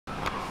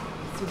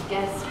So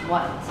guess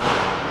what?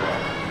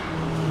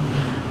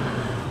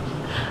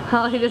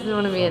 Holly doesn't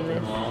want to be in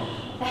this.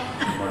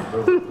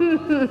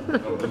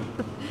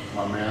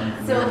 My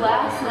man. So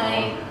last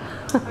night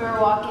we were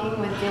walking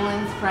with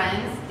Dylan's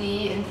friends,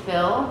 Dee and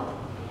Phil,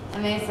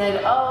 and they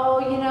said, oh,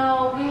 you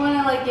know, we want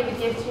to like give a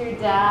gift to your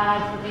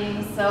dad for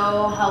being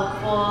so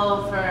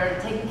helpful, for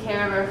taking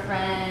care of our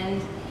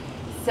friend.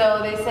 So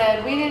they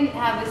said, we didn't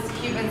have this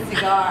Cuban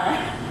cigar,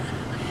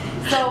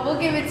 so we'll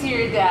give it to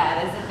your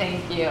dad as a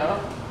thank you.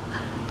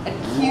 A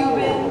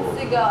Cuban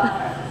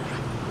cigar.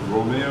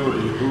 Romeo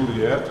y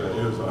Julieta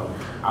is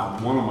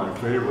one of my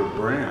favorite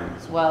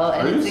brands. Well,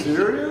 and are you it's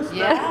serious?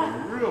 Yeah.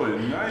 That's really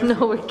nice.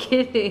 No, we're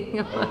kidding.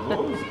 Of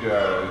those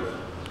guys.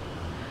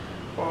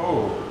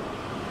 Oh.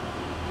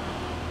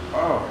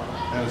 Oh,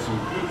 and it's in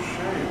good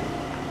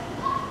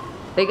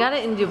shape. They got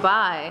it in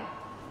Dubai.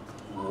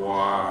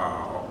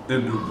 Wow.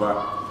 In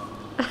Dubai.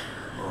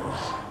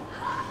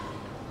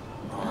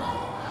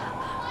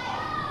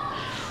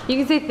 You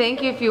can say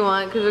thank you if you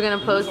want, because we're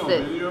gonna post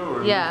it. Video,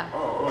 or yeah.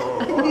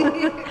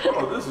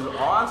 Oh, this is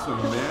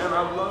awesome, man.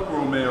 I love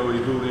Romeo y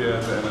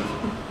Julieta, and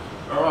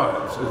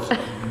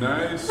it's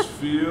nice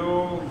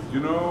feel, you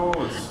know,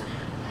 it's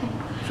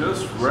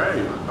just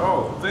right.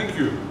 Oh, thank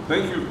you.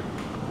 Thank you.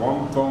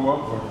 One thumb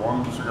up and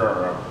one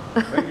cigar up.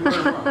 Thank you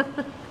very much.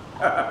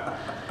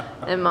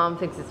 And Mom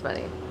thinks it's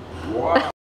funny. Wow.